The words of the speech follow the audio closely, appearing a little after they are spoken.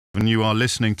And you are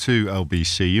listening to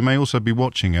LBC. You may also be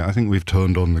watching it. I think we've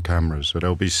turned on the cameras at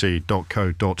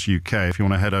lbc.co.uk. If you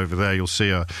want to head over there, you'll see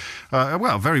a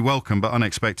very welcome but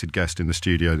unexpected guest in the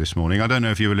studio this morning. I don't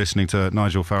know if you were listening to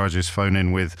Nigel Farage's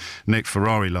phone-in with Nick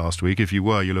Ferrari last week. If you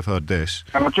were, you'll have heard this.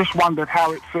 And I just wondered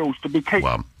how it feels to be keep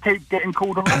getting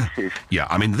called a racist. Yeah,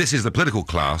 I mean, this is the political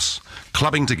class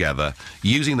clubbing together,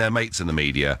 using their mates in the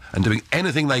media and doing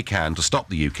anything they can to stop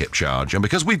the UKIP charge. And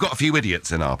because we've got a few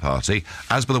idiots in our party,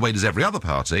 as by the way does every other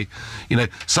party, you know,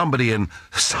 somebody in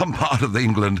some part of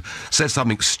England says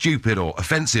something stupid or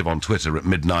offensive on Twitter at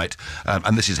midnight,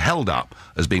 and this is held up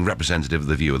as being representative of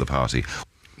the view of the party.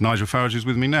 Nigel Farage is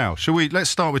with me now. Let's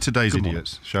start with today's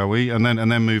idiots, shall we? And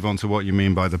then move on to what you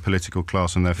mean by the political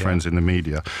class and their friends in the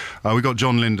media. We got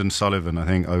John Lyndon Sullivan, I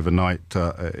think, overnight.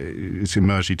 It's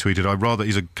emerged, he tweeted,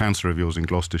 he's a councillor of yours in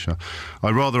Gloucestershire. I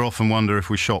rather often wonder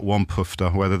if we shot one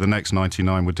pufter, whether the next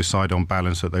 99 would decide on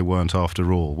balance that they weren't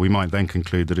after all. We might then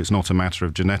conclude that it's not a matter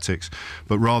of genetics,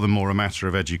 but rather more a matter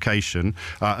of education.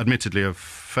 Admittedly, a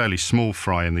fairly small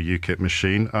fry in the UKIP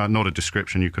machine, not a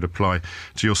description you could apply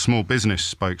to your small business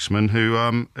spokesman,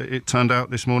 who it turned out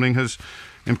this morning has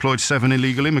employed 7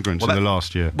 illegal immigrants in the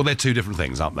last year. Well, they're two different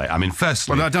things, aren't they? I mean,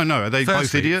 firstly... Well, I don't know. Are they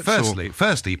both idiots?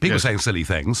 Firstly, people saying silly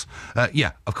things.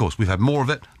 Yeah, of course, we've had more of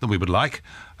it than we would like.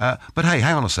 But hey,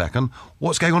 hang on a second.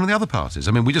 What's going on in the other parties?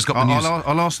 I mean, we just got the news...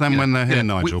 I'll ask them when they're here,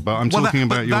 Nigel, but I'm talking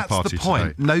about your party today. That's the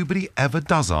point. Nobody ever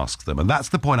does ask them, and that's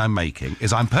the point I'm making,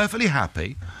 is I'm perfectly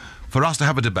happy for us to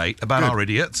have a debate about our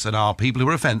idiots and our people who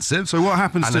are offensive. So what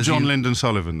happens to John Lyndon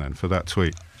Sullivan, then, for that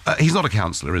tweet? He's not a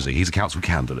councillor, is he? He's a council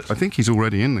candidate. I think he's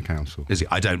already in the council. Is he?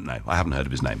 I don't know. I haven't heard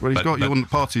of his name. Well, he's got your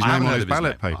party's name on his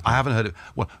ballot paper. I haven't heard of...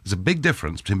 Well, there's a big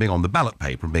difference between being on the ballot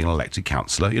paper and being an elected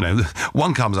councillor. You know,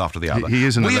 one comes after the other. He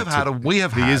is an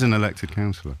elected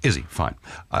councillor. Is he? Fine.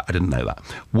 I didn't know that.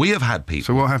 We have had people...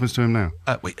 So what happens to him now?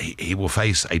 He will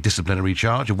face a disciplinary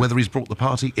charge of whether he's brought the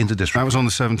party into disrepute. That was on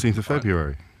the 17th of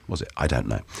February. Was it? I don't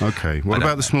know. OK. What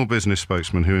about the small business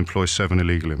spokesman who employs 7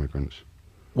 illegal immigrants?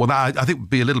 Well, I think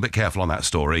be a little bit careful on that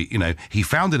story. You know, he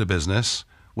founded a business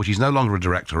which he's no longer a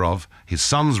director of. His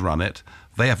sons run it.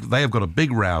 They have got a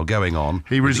big row going on.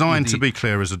 He resigned, to be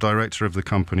clear, as a director of the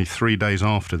company 3 days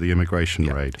after the immigration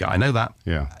raid. Yeah, I know that.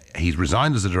 Yeah. He's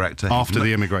resigned as a director. After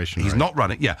the immigration raid. He's not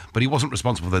running, but he wasn't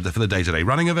responsible for the day-to-day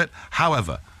running of it.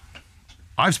 However,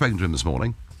 I've spoken to him this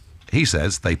morning. He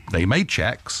says they made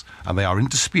checks and they are in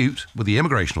dispute with the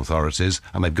immigration authorities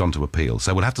and they've gone to appeal.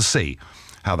 So we'll have to see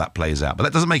how that plays out. But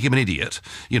that doesn't make him an idiot,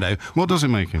 you know. What does it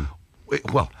make him?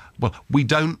 Well, we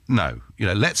don't know. You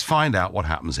know, let's find out what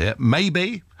happens here.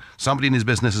 Maybe somebody in his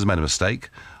business has made a mistake.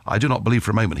 I do not believe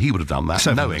for a moment he would have done that,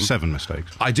 knowing... 7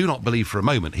 mistakes. I do not believe for a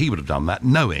moment he would have done that,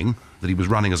 knowing that he was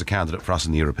running as a candidate for us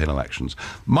in the European elections.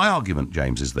 My argument,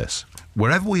 James, is this.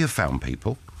 Wherever we have found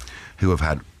people who have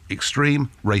had extreme,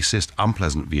 racist,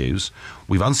 unpleasant views,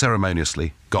 we've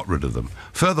unceremoniously got rid of them.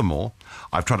 Furthermore,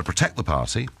 I've tried to protect the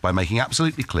party by making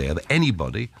absolutely clear that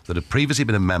anybody that had previously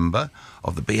been a member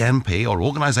of the BNP or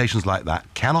organisations like that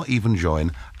cannot even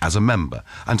join as a member.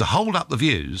 And to hold up the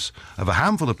views of a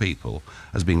handful of people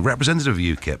as being representative of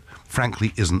UKIP,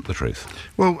 frankly, isn't the truth.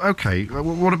 Well, OK,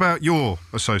 what about your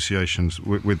associations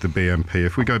with the BNP?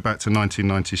 If we go back to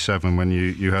 1997 when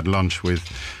you had lunch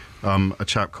with... a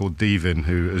chap called Devin,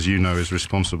 who, as you know, is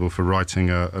responsible for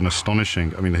writing an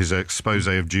astonishing... I mean, his expose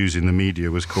of Jews in the media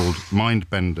was called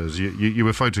Mindbenders. You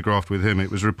were photographed with him.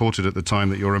 It was reported at the time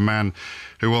that you're a man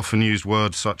who often used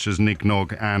words such as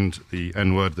nig-nog and the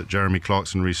N-word that Jeremy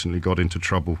Clarkson recently got into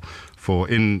trouble for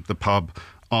in the pub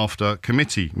after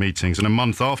committee meetings. And a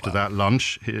month after that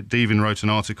lunch, Devin wrote an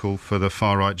article for the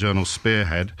far-right journal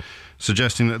Spearhead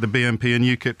suggesting that the BNP and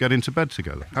UKIP get into bed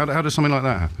together. How does something like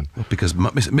that happen? Well, because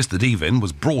Mr Devin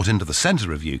was brought into the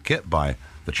centre of UKIP by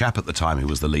the chap at the time who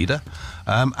was the leader,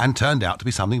 and turned out to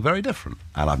be something very different.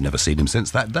 And I've never seen him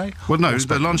since that day. Well, no,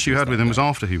 the lunch you had with him was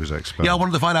after he was expelled. Yeah, I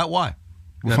wanted to find out why.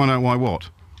 Find out why what?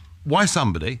 Why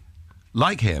somebody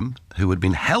like him, who had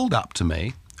been held up to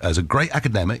me as a great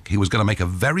academic, he was going to make a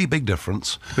very big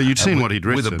difference. But you'd seen what he'd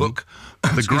written. With a book.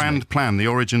 The Grand Plan, The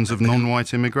Origins of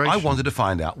Non-White Immigration. I wanted to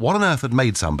find out what on earth had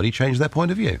made somebody change their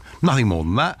point of view. Nothing more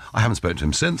than that. I haven't spoken to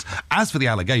him since. As for the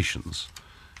allegations,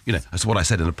 you know, as to what I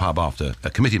said in a pub after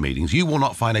committee meetings, you will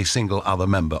not find a single other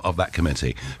member of that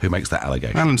committee who makes that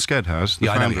allegation. Alan Sked has, the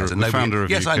founder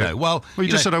of Yes, UKIP. I know. Well, you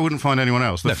just said I wouldn't find anyone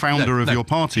else. The founder of your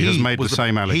party has made the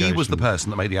same allegation. He was the person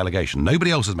that made the allegation.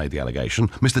 Nobody else has made the allegation.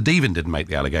 Mr Devin didn't make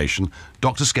the allegation.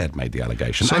 Dr Sked made the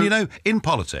allegation. And, you know, in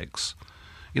politics,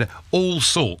 you know, all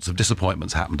sorts of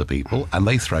disappointments happen to people and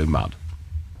they throw mud.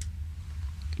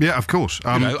 Yeah, of course.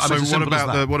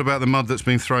 So what about the mud that's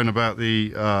been thrown about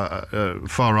the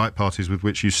far right parties with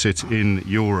which you sit in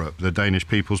Europe? The Danish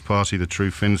People's Party, the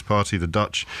True Finns Party, the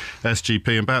Dutch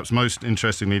SGP, and perhaps most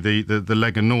interestingly, the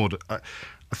Lega Nord.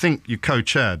 I think you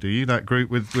co-chair, do you, that group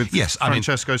with yes,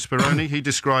 Francesco Speroni? He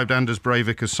described Anders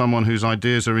Breivik as someone whose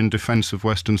ideas are in defence of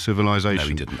Western civilization. No,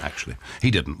 he didn't, actually.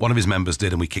 He didn't. One of his members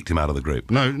did, and we kicked him out of the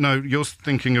group. No, you're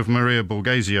thinking of Maria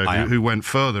Borghesio, who went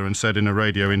further and said in a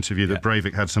radio interview that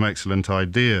Breivik had some excellent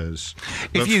ideas.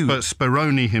 But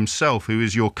Speroni himself, who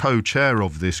is your co-chair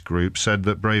of this group, said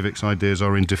that Breivik's ideas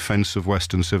are in defence of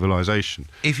Western civilization.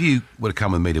 If you were to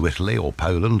come with me to Italy or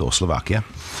Poland or Slovakia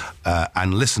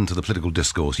and listen to the political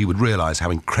discourse, you would realise how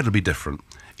incredibly different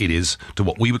it is to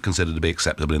what we would consider to be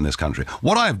acceptable in this country.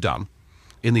 What I have done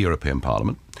in the European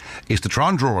Parliament is to try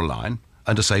and draw a line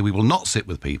and to say we will not sit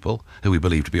with people who we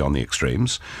believe to be on the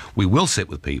extremes. We will sit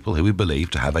with people who we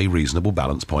believe to have a reasonable,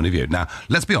 balanced point of view. Now,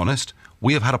 let's be honest,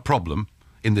 we have had a problem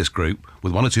in this group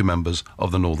with one or two members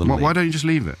of the Northern League. Why don't you just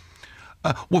leave it?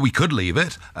 Well, we could leave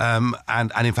it, and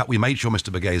in fact we made sure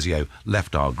Mr Borghesio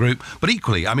left our group. But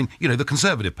equally, I mean, you know, the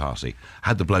Conservative Party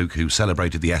had the bloke who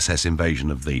celebrated the SS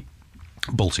invasion of the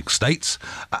Baltic states,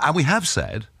 and we have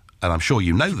said, and I'm sure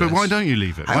you know this... But why don't you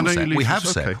leave it? We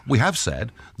have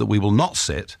said that we will not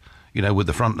sit, you know, with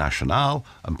the Front National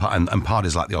and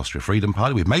parties like the Austria Freedom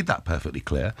Party. We've made that perfectly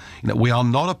clear. You know, we are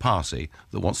not a party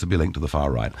that wants to be linked to the far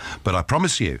right. But I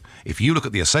promise you, if you look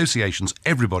at the associations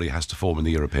everybody has to form in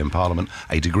the European Parliament,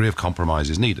 a degree of compromise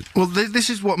is needed. Well, this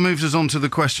is what moves us on to the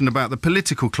question about the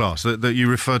political class that you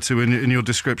referred to in your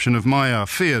description of my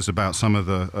fears about some of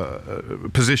the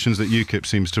positions that UKIP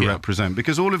seems to represent.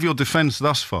 Because all of your defence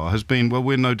thus far has been, well,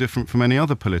 we're no different from any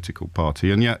other political party,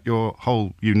 and yet your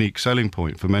whole unique selling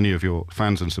point for many of your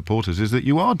fans and supporters is that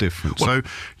you are different. Well,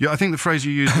 so I think the phrase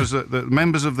you used was that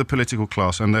members of the political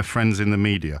class and their friends in the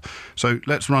media. So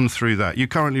let's run through that. You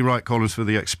currently write columns for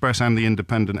The Express and The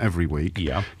Independent every week.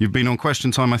 Yeah. You've been on Question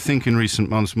Time, I think, in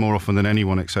recent months more often than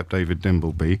anyone except David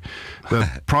Dimbleby.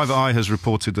 The Private Eye has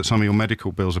reported that some of your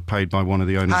medical bills are paid by one of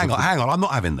the owners. Hang on, I'm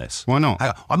not having this. Why not?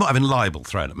 I'm not having libel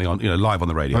thrown at me on, you know, live on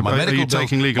the radio. Are you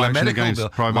taking legal action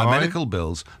against Private Eye? My medical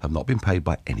bills have not been paid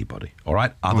by anybody, all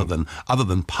right? Other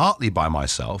than partly by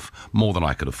myself, more than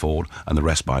I could afford, and the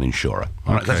rest by an insurer.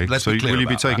 All right, okay. Let's be clear. Will you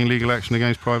be taking legal action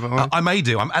against Private Eye? I may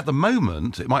do. At the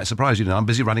moment, it might surprise you, I'm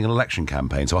busy running an election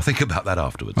campaign, so I'll think about that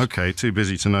afterwards. Okay, too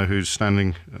busy to know who's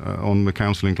standing on the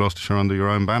council in Gloucestershire under your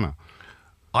own banner.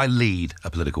 I lead a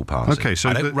political party. Okay, so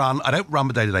I don't run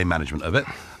the day-to-day management of it,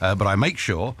 but I make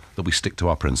sure that we stick to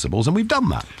our principles, and we've done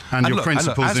that. And your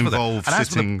principles involve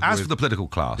sitting as for the political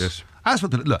class. Yes. As for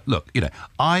look, you know,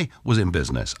 I was in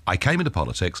business. I came into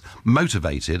politics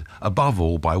motivated above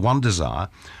all by one desire,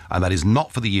 and that is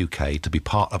not for the UK to be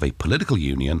part of a political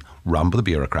union run by the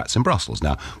bureaucrats in Brussels.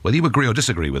 Now, whether you agree or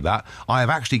disagree with that, I have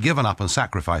actually given up and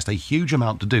sacrificed a huge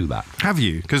amount to do that. Have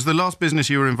you? Because the last business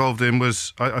you were involved in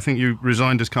was, I think you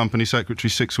resigned as company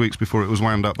secretary 6 weeks before it was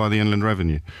wound up by the Inland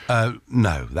Revenue.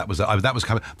 No, that was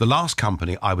the last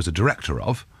company I was a director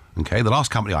of. Okay, the last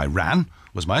company I ran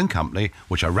was my own company,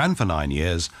 which I ran for 9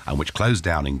 years and which closed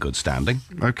down in good standing.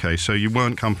 Okay, so you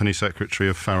weren't company secretary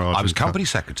of Farage. I was company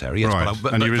secretary, yes.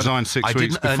 Right, and you resigned 6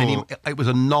 weeks before. It was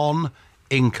a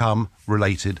non-income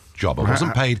related job.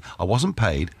 I wasn't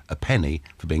paid a penny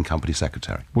for being company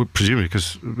secretary. Well, presumably,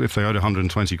 because if they owed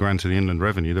 120 grand to the Inland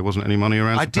Revenue, there wasn't any money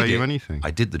around to pay you anything.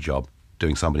 I did the job,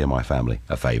 doing somebody in my family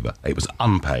a favour. It was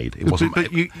unpaid. It wasn't.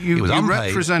 But you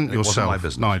represent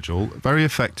yourself, Nigel, very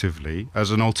effectively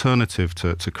as an alternative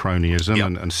to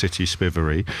cronyism and city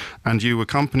spivery, and you were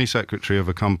company secretary of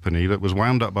a company that was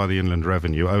wound up by the Inland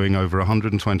Revenue, owing over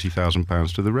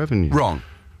 £120,000 to the revenue.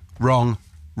 Wrong.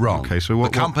 Okay, so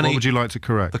what would you like to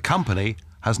correct? The company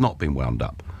has not been wound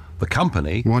up. The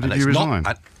company. Why did you resign?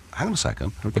 Hang on a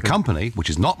second. Okay. The company, which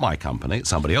is not my company, it's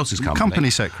somebody else's company. Company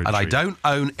secretary. And I don't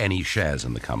own any shares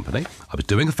in the company. I was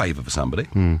doing a favour for somebody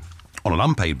on an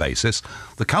unpaid basis.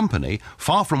 The company,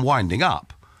 far from winding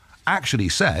up, actually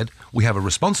said we have a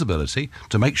responsibility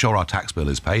to make sure our tax bill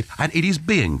is paid, and it is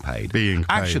being paid.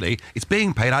 Actually, it's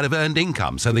being paid out of earned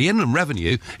income. So the Inland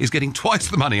Revenue is getting twice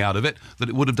the money out of it that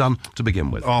it would have done to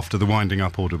begin with. After the winding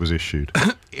up order was issued.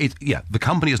 The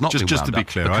company has not been wound up. Just to be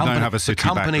clear, I don't have a city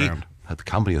background. The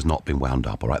company has not been wound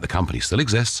up, all right? The company still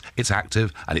exists, it's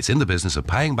active, and it's in the business of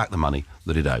paying back the money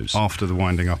that it owes. After the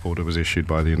winding up order was issued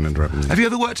by the Inland Revenue. Have you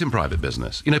ever worked in private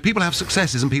business? You know, people have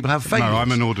successes and people have failures. No,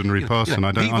 I'm an ordinary person.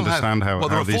 I don't understand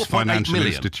how these financial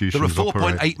institutions operate.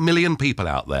 There are 4.8 million people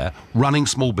out there running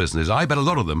small businesses. I bet a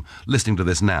lot of them listening to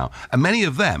this now. And many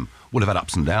of them will have had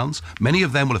ups and downs. Many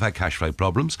of them will have had cash flow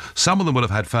problems. Some of them will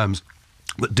have had firms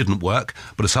that didn't work,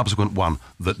 but a subsequent one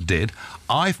that did.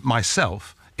 I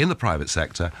myself, in the private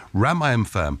sector, ran my own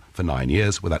firm for 9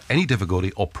 years without any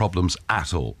difficulty or problems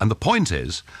at all. And the point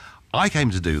is, I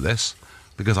came to do this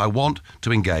because I want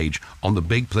to engage on the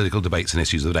big political debates and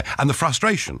issues of the day. And the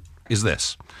frustration is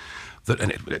this.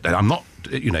 And I'm not,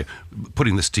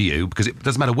 putting this to you because it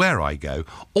doesn't matter where I go.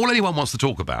 All anyone wants to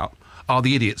talk about are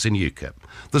the idiots in UKIP.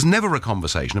 There's never a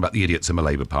conversation about the idiots in the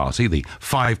Labour Party, the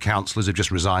 5 councillors who've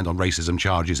just resigned on racism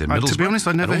charges in Middlesbrough. To be honest,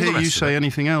 I never hear you say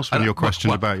anything else when you're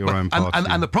questioned about your own party.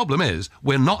 And the problem is,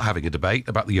 we're not having a debate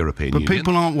about the European Union. But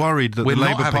people aren't worried that the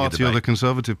Labour Party or the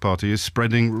Conservative Party is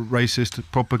spreading racist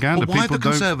propaganda. Well, why the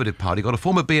Conservative Party got a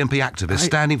former BNP activist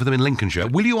standing for them in Lincolnshire?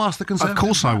 Will you ask the Conservative Of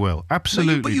course Party? I will,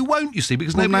 absolutely. No, but you won't, you see,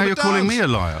 because well, nobody now ever you're calling does. me a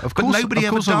liar. Of course, nobody ever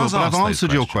I will, does but I've ask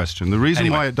answered your question. The reason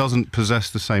why it doesn't possess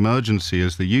the same urgency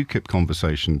as the UKIP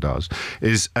conversation does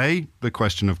is A, the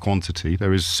question of quantity.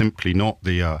 There is simply not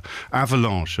the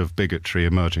avalanche of bigotry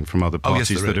emerging from other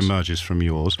parties that emerges from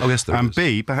yours. Oh, yes, there is. And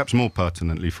B, perhaps more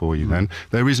pertinently for you then,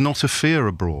 there is not a fear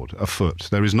abroad afoot.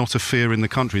 There is not a fear in the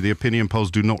country. The opinion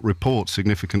polls do not report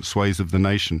significant swathes of the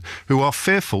nation who are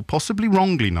fearful, possibly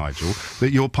wrongly, Nigel,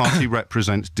 that your party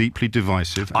represents deeply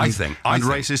divisive and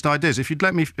racist ideas. If you'd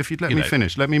let me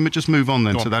finish, let me just move on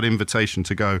then to that invitation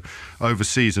to go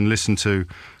overseas and listen to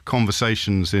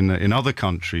conversations in other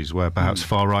countries where perhaps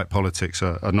far-right politics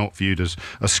are not viewed as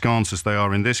askance as they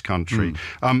are in this country.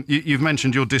 You've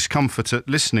mentioned your discomfort at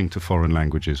listening to foreign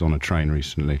languages on a train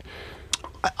recently.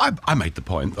 I made the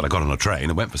point that I got on a train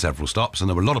and went for several stops and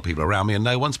there were a lot of people around me and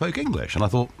no one spoke English. And I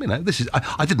thought, this is...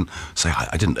 I didn't say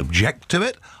I didn't object to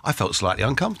it. I felt slightly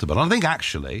uncomfortable. And I think,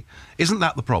 actually, isn't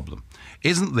that the problem?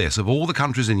 Isn't this, of all the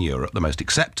countries in Europe, the most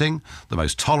accepting, the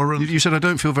most tolerant? You said, I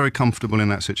don't feel very comfortable in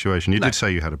that situation. You did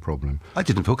say you had a problem. I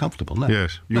didn't feel comfortable, no.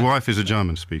 Yes. Your wife is a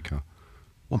German speaker.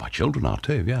 Well, my children are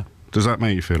too, yeah. Does that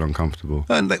make you feel uncomfortable?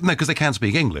 No, because they can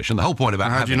speak English, and the whole point about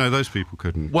How do you know those people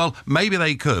couldn't? Well, maybe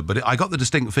they could, but I got the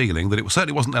distinct feeling that it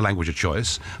certainly wasn't their language of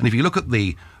choice. And if you look at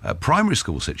the primary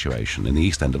school situation in the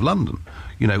East End of London,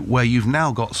 where you've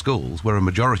now got schools where a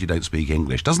majority don't speak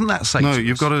English, doesn't that say to us? No,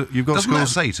 you've got doesn't schools... that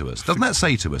say to us? Doesn't that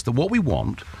say to us that what we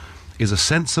want is a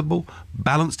sensible,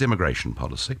 balanced immigration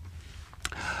policy,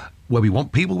 where we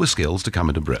want people with skills to come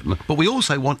into Britain, but we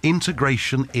also want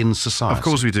integration in society. Of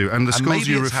course we do. And the schools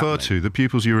you refer to, the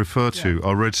pupils you refer to,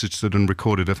 are registered and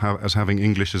recorded as having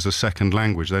English as a second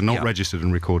language. They're not registered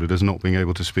and recorded as not being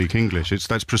able to speak English.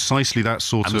 That's precisely that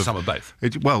sort of... And some of both.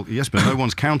 Well, yes, but no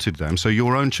one's counted them, so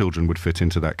your own children would fit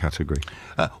into that category.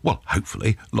 Well,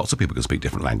 hopefully, lots of people can speak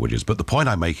different languages, but the point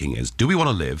I'm making is, do we want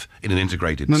to live in an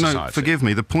integrated society? No, forgive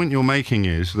me. The point you're making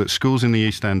is that schools in the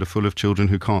East End are full of children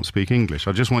who can't speak English.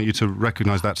 I just want you to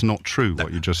recognise that's not true,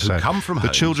 what you just said. Come from the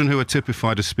homes, children who are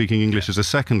typified as speaking English as a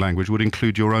second language would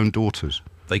include your own daughters.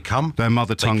 Their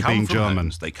mother tongue being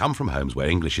German. They come from homes where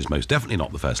English is most definitely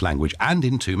not the first language, and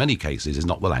in too many cases is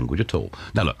not the language at all.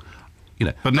 Now look,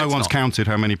 but no one's counted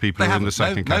how many people are in the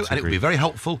second category. And it would be a very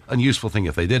helpful and useful thing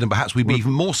if they did, and perhaps we'd be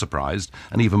even more surprised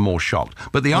and even more shocked.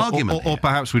 But the argument... Or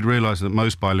perhaps we'd realise that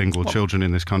most bilingual children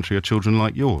in this country are children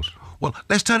like yours. Well,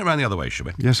 let's turn it around the other way, shall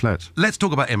we? Yes, let's. Let's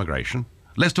talk about immigration.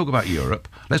 Let's talk about Europe.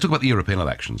 Let's talk about the European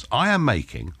elections. I am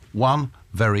making one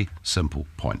very simple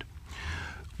point.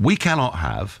 We cannot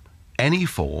have any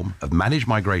form of managed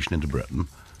migration into Britain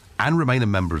and remain a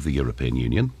member of the European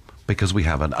Union because we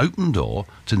have an open door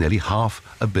to nearly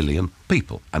 500 million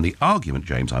people. And the argument,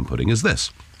 James, I'm putting is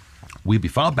this. We'd be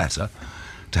far better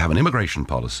to have an immigration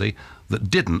policy that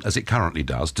didn't, as it currently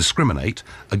does, discriminate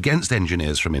against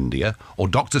engineers from India or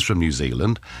doctors from New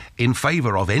Zealand in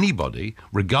favour of anybody,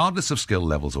 regardless of skill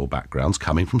levels or backgrounds,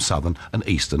 coming from Southern and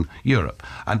Eastern Europe.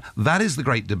 And that is the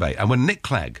great debate. And when Nick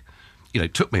Clegg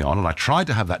took me on, and I tried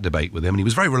to have that debate with him, and he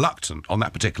was very reluctant on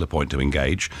that particular point to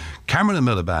engage. Cameron and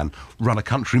Miliband run a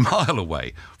country mile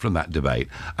away from that debate,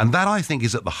 and that, I think,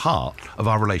 is at the heart of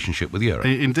our relationship with Europe.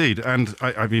 Indeed, and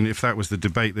I mean, if that was the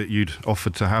debate that you'd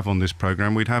offered to have on this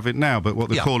programme, we'd have it now, but what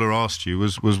the caller asked you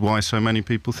was why so many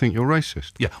people think you're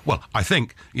racist. Yeah, well, I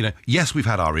think, yes, we've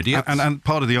had our idiots. And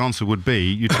part of the answer would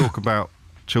be, you talk about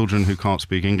children who can't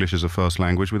speak English as a first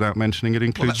language without mentioning it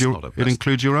includes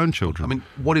includes your own children. I mean,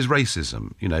 what is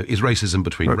racism? Is racism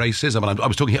between races? I mean, I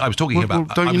was talking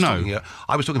about. Don't you know?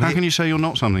 I was talking. How can you say you're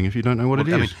not something if you don't know what it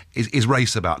is? I mean, is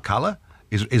race about colour?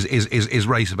 Is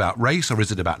race about race, or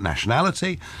is it about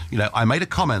nationality? You know, I made a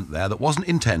comment there that wasn't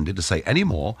intended to say any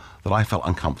more that I felt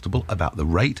uncomfortable about the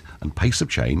rate and pace of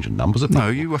change and numbers of people. No,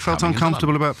 you felt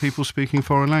uncomfortable about people speaking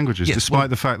foreign languages, yes, despite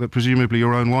the fact that presumably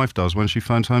your own wife does when she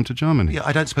phones home to Germany. Yeah,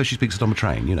 I don't suppose she speaks it on the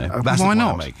train, you know. That's why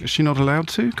not? Is she not allowed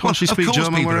to? Can't she speak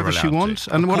German wherever she wants?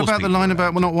 And what about the line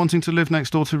about not wanting to live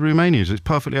next door to Romanians? It's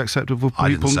perfectly acceptable for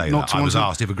people not to want to... I didn't say that. I was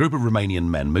asked, if a group of Romanian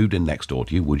men moved in next door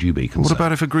to you, would you be concerned? What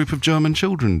about if a group of German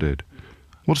children did?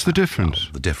 What's the difference?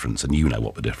 The difference, and you know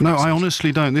what the difference is. No, I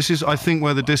honestly don't. This is, I think,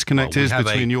 where the disconnect is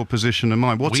between your position and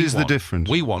mine. What is the difference?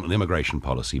 We want an immigration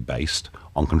policy based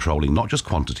on controlling not just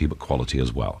quantity but quality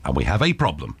as well. And we have a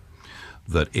problem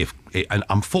that and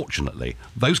unfortunately,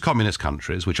 those communist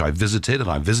countries, which I've visited, and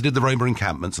I've visited the Roma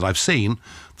encampments, and I've seen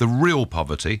the real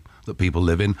poverty that people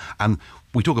live in, and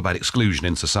we talk about exclusion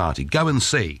in society. Go and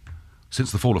see,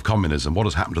 since the fall of communism, what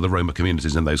has happened to the Roma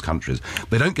communities in those countries.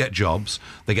 They don't get jobs,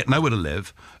 they get nowhere to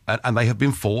live, and they have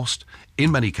been forced,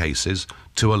 in many cases,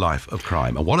 to a life of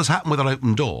crime. And what has happened with an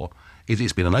open door is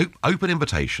it's been an open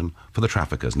invitation for the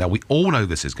traffickers. Now, we all know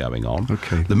this is going on.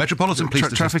 Okay. The Metropolitan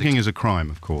Police... Trafficking is a crime,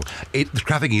 of course.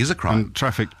 Trafficking is a crime. And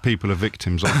trafficked people are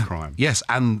victims of crime. Yes,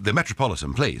 and the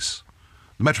Metropolitan Police...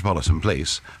 The Metropolitan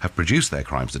Police have produced their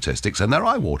crime statistics, and they're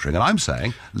eye-watering, and I'm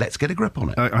saying, let's get a grip on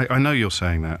it. I know you're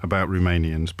saying that about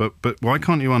Romanians, but why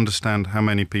can't you understand how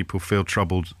many people feel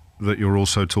troubled that you're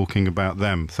also talking about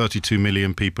them? 32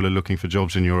 million people are looking for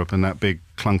jobs in Europe, and that big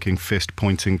clunking fist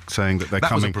pointing, saying that they're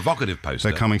coming... That was a provocative poster.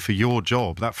 They're coming for your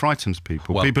job. That frightens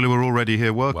people. People who are already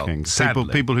here working.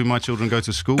 People who my children go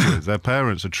to school with. Their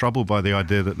parents are troubled by the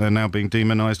idea that they're now being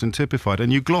demonised and typified.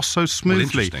 And you gloss so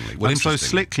smoothly and so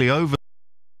slickly over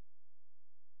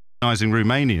demonising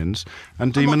Romanians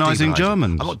and demonising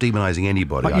Germans. I'm not demonising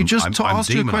anybody. But you just asked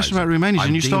you a question about Romanians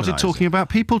and you started talking about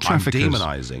people traffickers.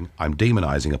 I'm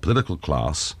demonising a political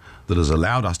class that has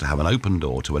allowed us to have an open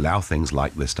door to allow things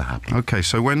like this to happen. Okay,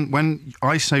 so when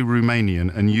I say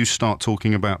Romanian and you start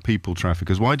talking about people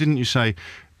traffickers, why didn't you say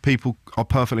people are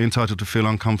perfectly entitled to feel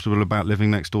uncomfortable about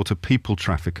living next door to people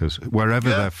traffickers, wherever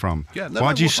they're from?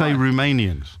 Why do you say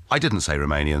Romanians? I didn't say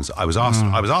Romanians. I was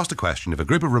asked a question. If a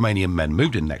group of Romanian men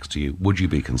moved in next to you, would you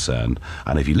be concerned?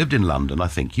 And if you lived in London, I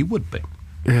think you would be.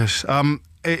 Yes.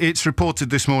 It's reported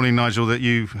this morning, Nigel, that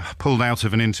you pulled out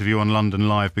of an interview on London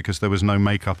Live because there was no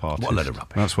makeup artist. What a load of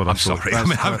rubbish. That's what I thought. Sorry.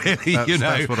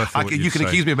 That's what I thought you can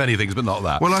accuse me of many things, but not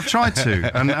that. Well, I've tried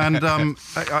to, and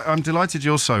I'm delighted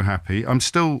you're so happy. I'm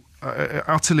still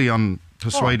utterly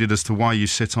unpersuaded as to why you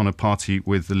sit on a party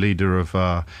with the leader of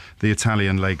the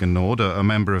Italian Lega Nord, a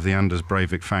member of the Anders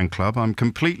Breivik fan club. I'm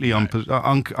completely I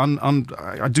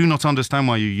do not understand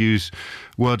why you use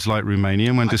words like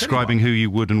Romanian when describing who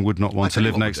you would and would not want to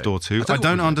live next door to. I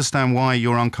don't understand why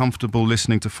you're uncomfortable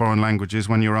listening to foreign languages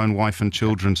when your own wife and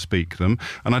children speak them.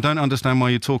 And I don't understand why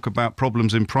you talk about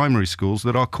problems in primary schools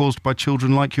that are caused by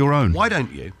children like your own. Why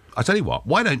don't you? I tell you what,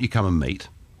 why don't you come and meet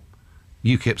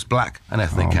UKIP's black and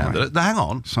ethnic candidate? Hang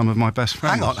on. Some of my best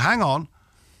friends. Hang on.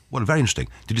 Well, very interesting.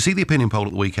 Did you see the opinion poll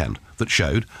at the weekend that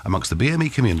showed amongst the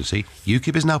BME community,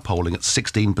 UKIP is now polling at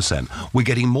 16%. We're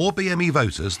getting more BME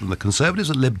voters than the Conservatives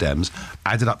and Lib Dems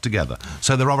added up together.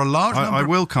 So there are a large number... I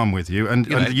will come with you, and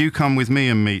you come with me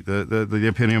and meet the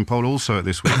opinion poll also at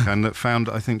this weekend that found,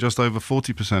 I think, just over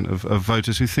 40% of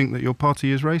voters who think that your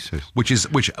party is racist. What do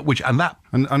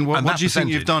you think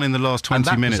you've done in the last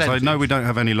 20 minutes? I know we don't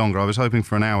have any longer. I was hoping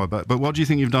for an hour, but what do you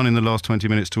think you've done in the last 20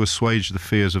 minutes to assuage the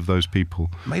fears of those people?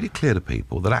 Made it clear to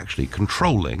people that actually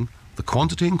controlling the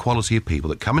quantity and quality of people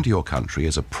that come into your country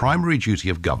is a primary duty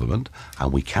of government,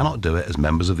 and we cannot do it as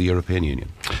members of the European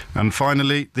Union. And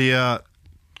finally, the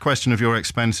question of your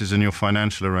expenses and your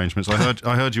financial arrangements.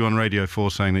 I heard you on Radio 4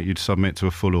 saying that you'd submit to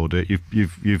a full audit.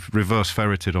 You've reverse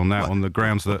ferreted on that on the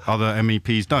grounds that other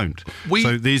MEPs don't.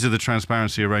 So these are the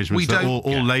transparency arrangements that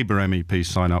all Labour MEPs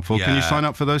sign up for. Can you sign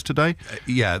up for those today?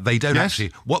 They don't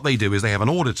actually. What they do is they have an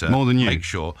auditor more than you make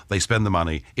sure they spend the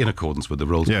money in accordance with the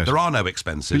rules. There are no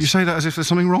expenses. But you say that as if there's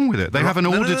something wrong with it. They have an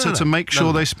auditor to make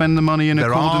sure they spend the money in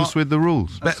accordance with the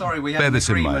rules. Sorry, we have an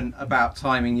agreement about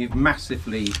timing. You've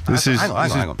massively... This is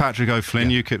Patrick O'Flynn,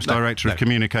 UKIP's Director of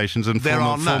Communications and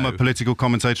former political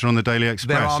commentator on the Daily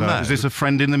Express. Is this a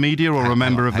friend in the media or a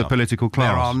member of the political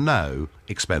class? There are no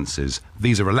expenses.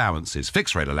 These are allowances,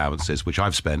 fixed rate allowances, which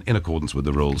I've spent in accordance with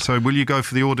the rules. So will you go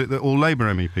for the audit that all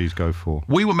Labour MEPs go for?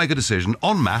 We will make a decision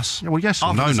en masse. Well, yes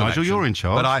or no, Nigel, you're in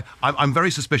charge. But I'm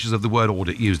very suspicious of the word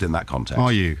audit used in that context.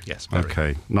 Are you? Yes, very.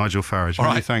 Okay. Nigel Farage,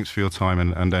 many thanks for your time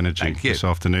and energy this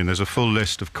afternoon. There's a full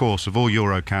list, of course, of all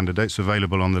Euro candidates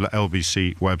available on the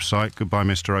LBC website. Goodbye,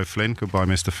 Mr. O'Flynn. Goodbye,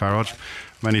 Mr. Farage.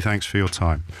 Many thanks for your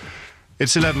time.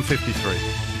 It's 11:53.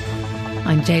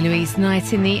 I'm Jo Louise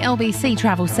Knight in the LBC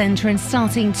Travel Centre, and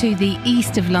starting to the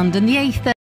east of London, the A30.